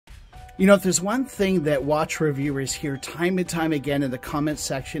You know, if there's one thing that watch reviewers hear time and time again in the comments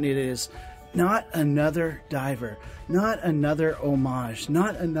section, it is not another diver, not another homage,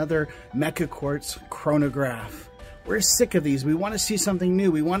 not another Mecha Quartz chronograph. We're sick of these. We want to see something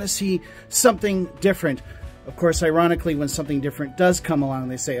new. We want to see something different. Of course, ironically, when something different does come along,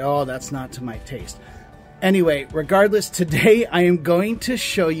 they say, oh, that's not to my taste. Anyway, regardless, today I am going to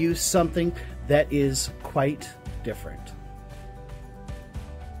show you something that is quite different.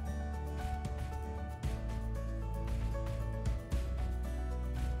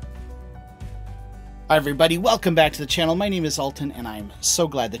 Hi everybody, welcome back to the channel. My name is Alton and I'm so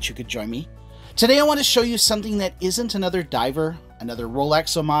glad that you could join me. Today I want to show you something that isn't another diver, another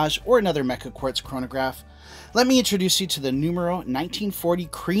Rolex homage, or another Mecha Quartz chronograph. Let me introduce you to the Numero 1940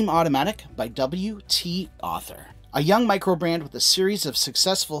 Cream Automatic by WWII, a young microbrand with a series of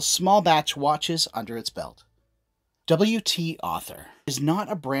successful small batch watches under its belt. WWII is not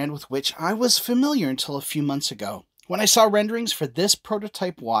a brand with which I was familiar until a few months ago, when I saw renderings for this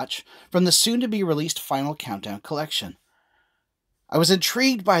prototype watch from the soon-to-be-released Final Countdown collection. I was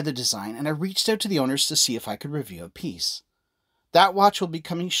intrigued by the design, and I reached out to the owners to see if I could review a piece. That watch will be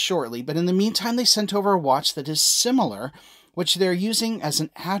coming shortly, but in the meantime they sent over a watch that is similar, which they're using as an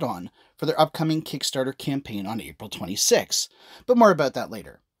add-on for their upcoming Kickstarter campaign on April 26, but more about that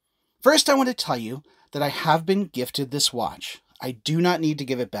later. First, I want to tell you that I have been gifted this watch. I do not need to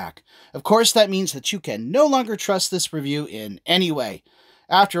give it back. Of course, that means that you can no longer trust this review in any way.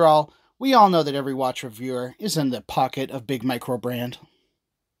 After all, we all know that every watch reviewer is in the pocket of big Microbrand.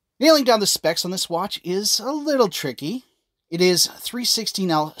 Nailing down the specs on this watch is a little tricky. It is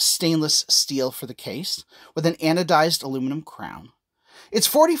 316L stainless steel for the case, with an anodized aluminum crown. It's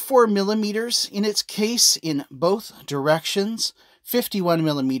 44 millimeters in its case in both directions, 51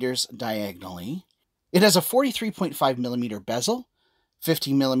 millimeters diagonally. It has a 43.5 millimeter bezel,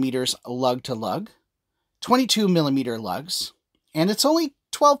 50 millimeters lug to lug, 22 millimeter lugs, and it's only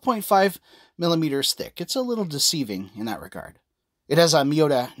 12.5 millimeters thick. It's a little deceiving in that regard. It has a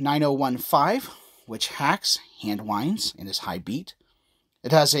Miyota 9015, which hacks, hand winds, and is high beat.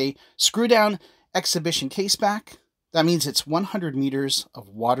 It has a screw down exhibition case back. That means it's 100 meters of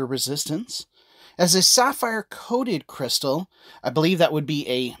water resistance. As a sapphire-coated crystal, I believe that would be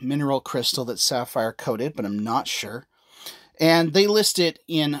a mineral crystal that's sapphire-coated, but I'm not sure. And they list it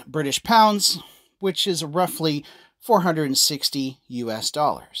in British pounds, which is roughly $460 US. The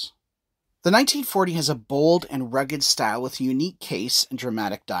 1940 has a bold and rugged style with a unique case and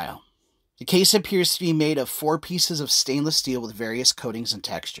dramatic dial. The case appears to be made of 4 pieces of stainless steel with various coatings and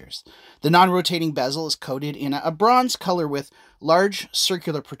textures. The non-rotating bezel is coated in a bronze color with large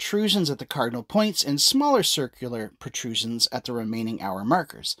circular protrusions at the cardinal points and smaller circular protrusions at the remaining hour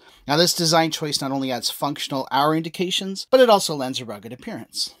markers. Now, this design choice not only adds functional hour indications, but it also lends a rugged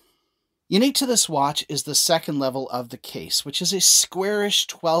appearance. Unique to this watch is the second level of the case, which is a squarish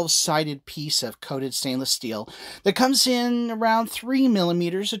 12-sided piece of coated stainless steel that comes in around 3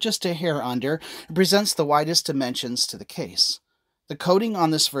 millimeters or just a hair under and presents the widest dimensions to the case. The coating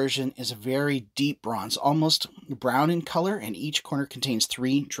on this version is a very deep bronze, almost brown in color, and each corner contains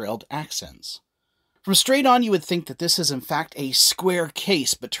 3 drilled accents. From straight on, you would think that this is in fact a square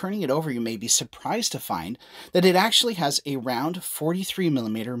case, but turning it over, you may be surprised to find that it actually has a round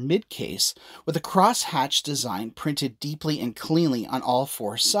 43mm mid case with a cross-hatch design printed deeply and cleanly on all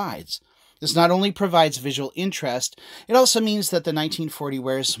 4 sides. This not only provides visual interest, it also means that the 1940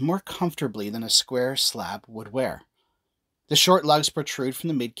 wears more comfortably than a square slab would wear. The short lugs protrude from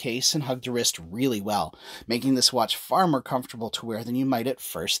the mid case and hug the wrist really well, making this watch far more comfortable to wear than you might at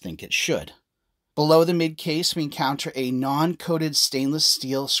first think it should. Below the mid case, we encounter a non-coated stainless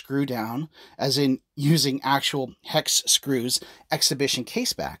steel screw down, as in using actual hex screws, exhibition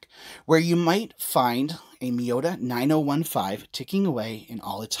case back, where you might find a Miyota 9015 ticking away in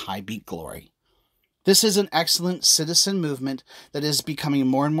all its high beat glory. This is an excellent citizen movement that is becoming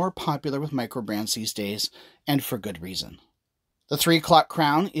more and more popular with microbrands these days, and for good reason. The 3 o'clock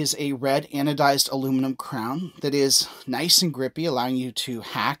crown is a red anodized aluminum crown that is nice and grippy, allowing you to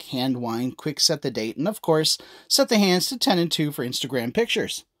hack, hand wind, quick set the date, and of course, set the hands to 10 and 2 for Instagram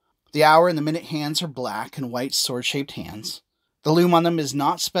pictures. The hour and the minute hands are black and white sword-shaped hands. The lume on them is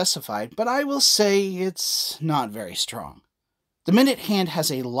not specified, but I will say it's not very strong. The minute hand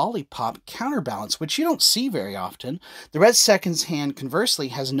has a lollipop counterbalance, which you don't see very often. The red seconds hand, conversely,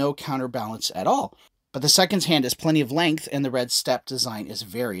 has no counterbalance at all. But the seconds hand has plenty of length, and the red step design is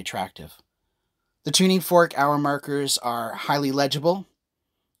very attractive. The tuning fork hour markers are highly legible.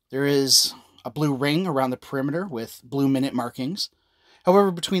 There is a blue ring around the perimeter with blue minute markings. However,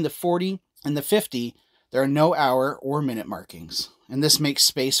 between the 40 and the 50, there are no hour or minute markings. and this makes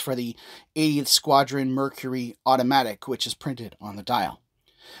space for the 80th Squadron Mercury automatic, which is printed on the dial.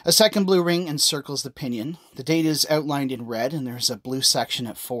 A second blue ring encircles the pinion. The date is outlined in red, and there's a blue section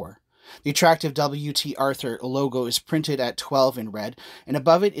at 4. The attractive WT Arthur logo is printed at 12 in red, and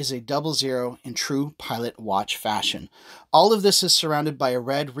above it is a 00 in true pilot watch fashion. All of this is surrounded by a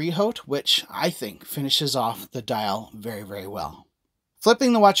red rehaut, which I think finishes off the dial very, very well.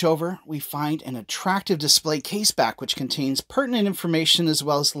 Flipping the watch over, we find an attractive display case back which contains pertinent information as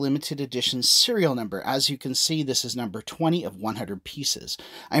well as the limited edition serial number. As you can see, this is number 20 of 100 pieces.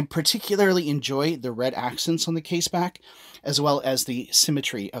 I particularly enjoy the red accents on the case back, as well as the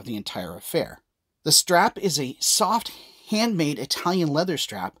symmetry of the entire affair. The strap is a soft, handmade Italian leather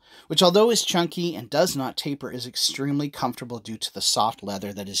strap, which although is chunky and does not taper, is extremely comfortable due to the soft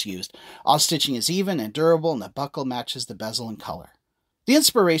leather that is used. All stitching is even and durable, and the buckle matches the bezel and color. The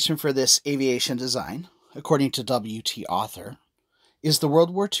inspiration for this aviation design, according to WT Author, is the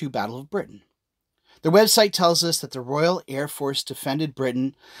World War II Battle of Britain. Their website tells us that the Royal Air Force defended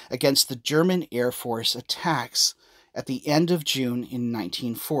Britain against the German Air Force attacks at the end of June in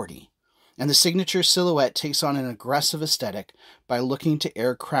 1940, and the signature silhouette takes on an aggressive aesthetic by looking to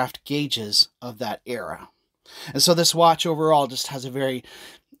aircraft gauges of that era. And so this watch overall just has a very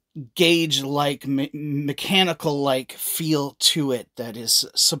gauge-like, mechanical-like feel to it that is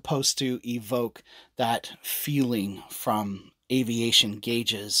supposed to evoke that feeling from aviation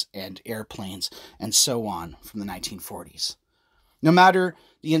gauges and airplanes and so on from the 1940s. No matter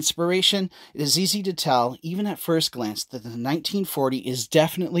the inspiration, it is easy to tell, even at first glance, that the 1940 is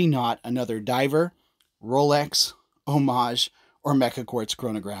definitely not another diver, Rolex, homage, or Mecha Quartz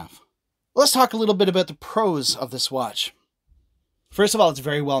chronograph. Let's talk a little bit about the pros of this watch. First of all, it's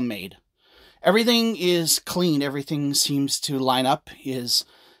very well made. Everything is clean. Everything seems to line up, is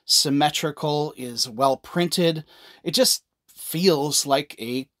symmetrical, is well printed. It just feels like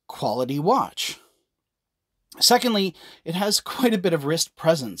a quality watch. Secondly, it has quite a bit of wrist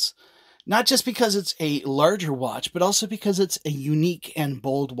presence. Not just because it's a larger watch, but also because it's a unique and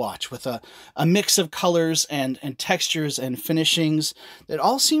bold watch with a mix of colors and textures and finishings that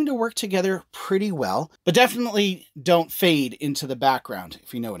all seem to work together pretty well, but definitely don't fade into the background,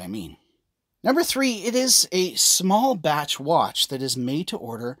 if you know what I mean. Number 3, it is a small batch watch that is made to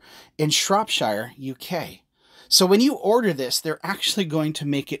order in Shropshire, UK. So when you order this, they're actually going to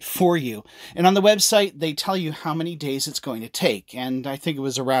make it for you. And on the website, they tell you how many days it's going to take. And I think it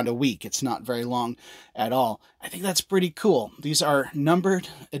was around a week. It's not very long at all. I think that's pretty cool. These are numbered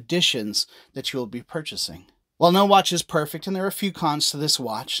editions that you'll be purchasing. Well, no watch is perfect, and there are a few cons to this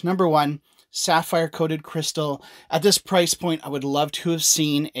watch. Number 1, sapphire-coated crystal. At this price point, I would love to have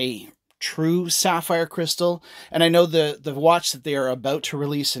seen a true sapphire crystal, and I know the watch that they are about to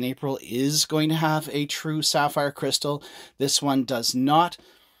release in April is going to have a true sapphire crystal. This one does not.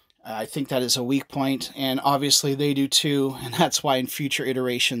 I think that is a weak point, and obviously they do too, and that's why in future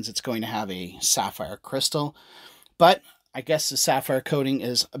iterations it's going to have a sapphire crystal. But I guess the sapphire coating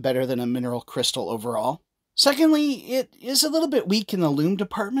is better than a mineral crystal overall. Secondly, it is a little bit weak in the lume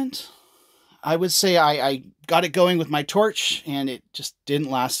department. I would say I got it going with my torch, and it just didn't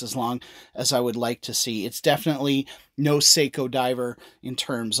last as long as I would like to see. It's definitely no Seiko diver in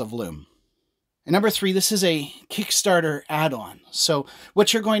terms of lume. And number 3, this is a Kickstarter add-on. So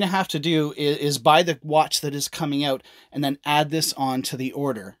what you're going to have to do is buy the watch that is coming out and then add this on to the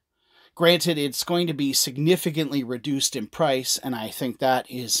order. Granted, it's going to be significantly reduced in price, and I think that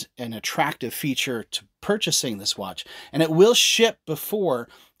is an attractive feature to purchasing this watch. And it will ship before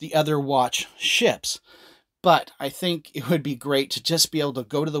the other watch ships. But I think it would be great to just be able to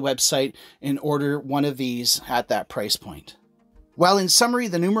go to the website and order one of these at that price point. Well, in summary,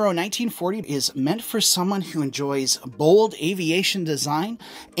 the numero 1940 is meant for someone who enjoys bold aviation design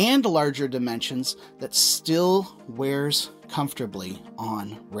and larger dimensions that still wears comfortably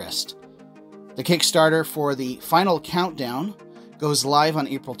on wrist. The Kickstarter for the final countdown goes live on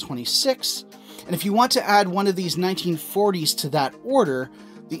April 26th, and if you want to add one of these 1940s to that order,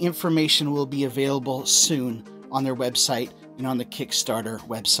 the information will be available soon on their website and on the Kickstarter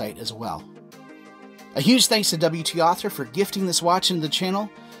website as well. A huge thanks to WT Author for gifting this watch into the channel.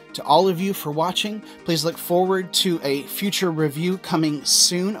 To all of you for watching, please look forward to a future review coming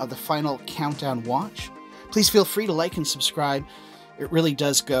soon of the final countdown watch. Please feel free to like and subscribe. It really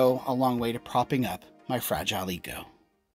does go a long way to propping up my fragile ego.